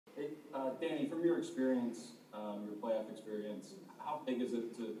Danny, from your experience, your playoff experience, how big is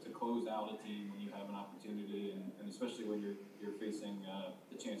it to close out a team when you have an opportunity, and especially when you're facing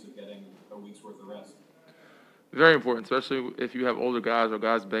the chance of getting a week's worth of rest? Very important, especially if you have older guys or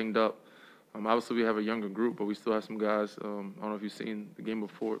guys banged up. Obviously, we have a younger group, but we still have some guys. I don't know if you've seen the game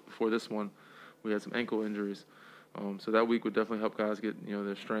before this one. We had some ankle injuries, so that week would definitely help guys get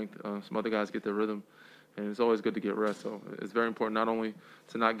their strength. Some other guys get their rhythm, and it's always good to get rest. So it's very important not only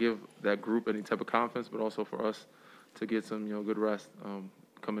to not give that group any type of confidence, but also for us to get some good rest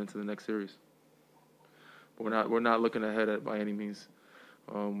coming into the next series. But we're not looking ahead at by any means.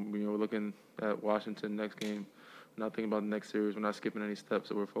 We're looking at Washington next game. We're not thinking about the next series. We're not skipping any steps.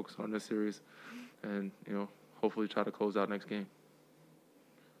 So we're focused on this series, and hopefully try to close out next game.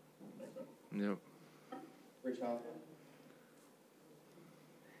 Yep. Rich Hoffman.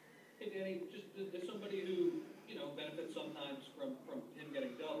 Hey Danny, just as somebody who benefits sometimes from him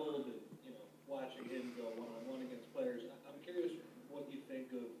getting doubled and watching him go one-on-one against players, I'm curious what you think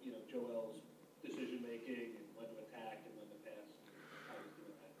of Joel's decision making and when to attack and when to pass. How he's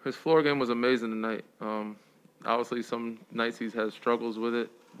doing that. His floor game was amazing tonight. Obviously, some nights he's had struggles with it,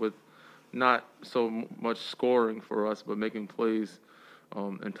 with not so much scoring for us, but making plays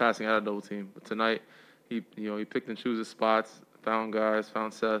and passing out of double team. But tonight, he picked and chose his spots, found guys,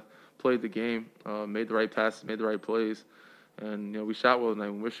 found Seth, played the game, made the right passes, made the right plays, and we shot well tonight.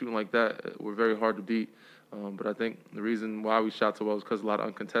 When we're shooting like that, we're very hard to beat. But I think the reason why we shot so well is because of a lot of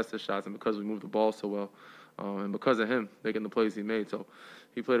uncontested shots and because we moved the ball so well, and because of him making the plays he made. So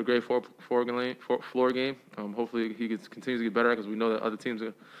he played a great floor game. Hopefully he continues to get better because we know that other teams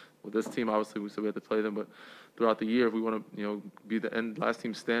are. With this team, obviously, we still have to play them, but throughout the year, if we want to, be the last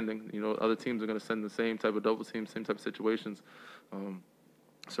team standing, other teams are going to send the same type of double teams, same type of situations.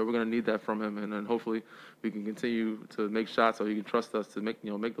 So we're going to need that from him, and then hopefully we can continue to make shots so he can trust us to make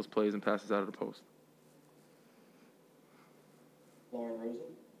those plays and passes out of the post. Lauren Rosen.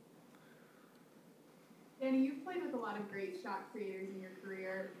 Danny, you've played with a lot of great shot creators in your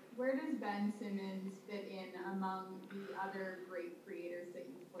career. Where does Ben Simmons fit in among the other great creators that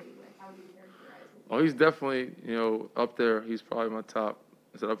you've played with? How would you characterize him? Oh, he's definitely, up there. He's probably my top.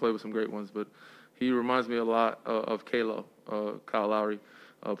 I said I played with some great ones, but he reminds me a lot of Kalo, Kyle Lowry,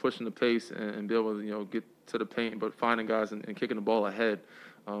 pushing the pace and be able to, get to the paint, but finding guys and kicking the ball ahead.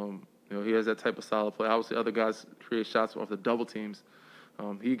 He has that type of style of play. Obviously, other guys create shots off the double teams.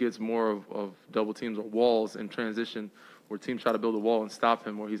 He gets more of double teams or walls in transition where teams try to build a wall and stop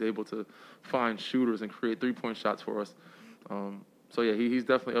him, where he's able to find shooters and create three-point shots for us. So, yeah, he's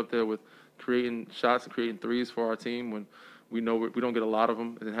definitely up there with creating shots and creating threes for our team when we know we don't get a lot of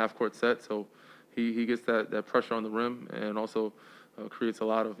them in half-court set. So he gets that pressure on the rim and also creates a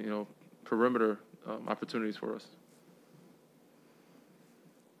lot of, perimeter opportunities for us.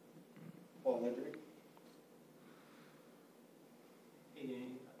 Paul Hendry. Hey, Danny.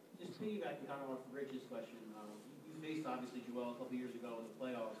 Just piggybacking kind of off Rich's question, you faced, obviously, Joel a couple years ago in the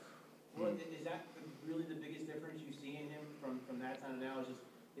playoffs. Is that really the biggest difference you see in him from that time to now? Is just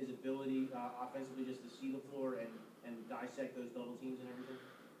his ability offensively just to see the floor and dissect those double teams and everything?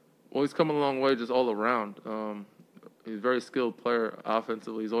 Well, he's come a long way just all around. He's a very skilled player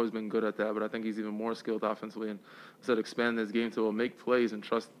offensively. He's always been good at that, but I think he's even more skilled offensively. And instead of expanding his game to make plays and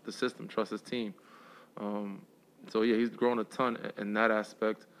trust the system, trust his team. So, yeah, he's grown a ton in that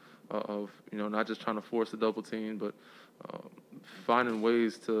aspect of, not just trying to force a double team, but finding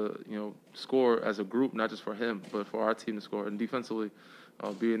ways to, score as a group, not just for him, but for our team to score. And defensively,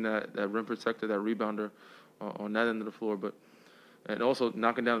 being that rim protector, that rebounder on that end of the floor, and also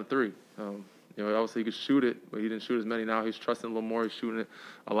knocking down the three. Obviously he could shoot it, but he didn't shoot as many now. He's trusting a little more. He's shooting it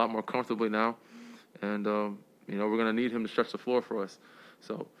a lot more comfortably now. And, we're going to need him to stretch the floor for us.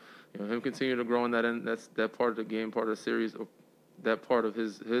 So, him continuing to grow in that end, that part of the game, part of the series, that part of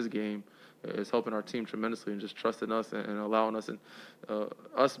his game is helping our team tremendously and just trusting us and allowing us and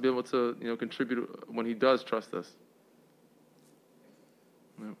us to be able to, contribute when he does trust us.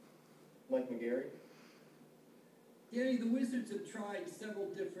 Yeah. Mike McGarry. Danny, the Wizards have tried several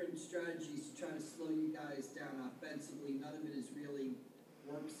different strategies to try to slow you guys down offensively. None of it has really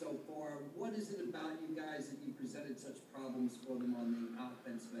worked so far. What is it about you guys that you presented such problems for them on the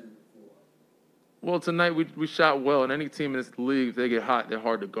offensive end of the floor? Well, tonight we shot well, and any team in this league, if they get hot, they're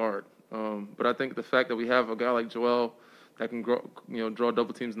hard to guard. But I think the fact that we have a guy like Joel that can draw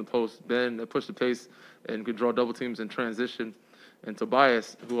double teams in the post, Ben that push the pace and can draw double teams in transition, and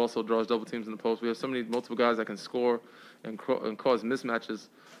Tobias, who also draws double teams in the post. We have so many multiple guys that can score and cause mismatches,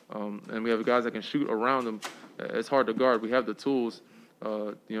 and we have guys that can shoot around them. It's hard to guard. We have the tools,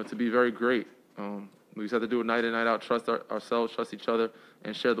 to be very great. we just have to do it night in, night out, trust ourselves, trust each other,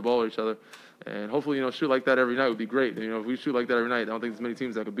 and share the ball with each other. And hopefully, shoot like that every night would be great. If we shoot like that every night, I don't think there's many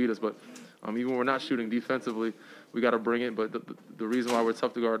teams that could beat us. But even when we're not shooting defensively, we got to bring it. But the reason why we're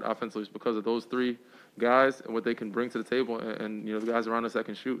tough to guard offensively is because of those three guys and what they can bring to the table, and the guys around us that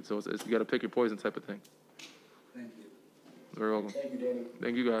can shoot. So you got to pick your poison type of thing. Thank you. Very welcome. Thank you, Danny.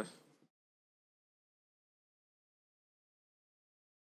 Thank you, guys.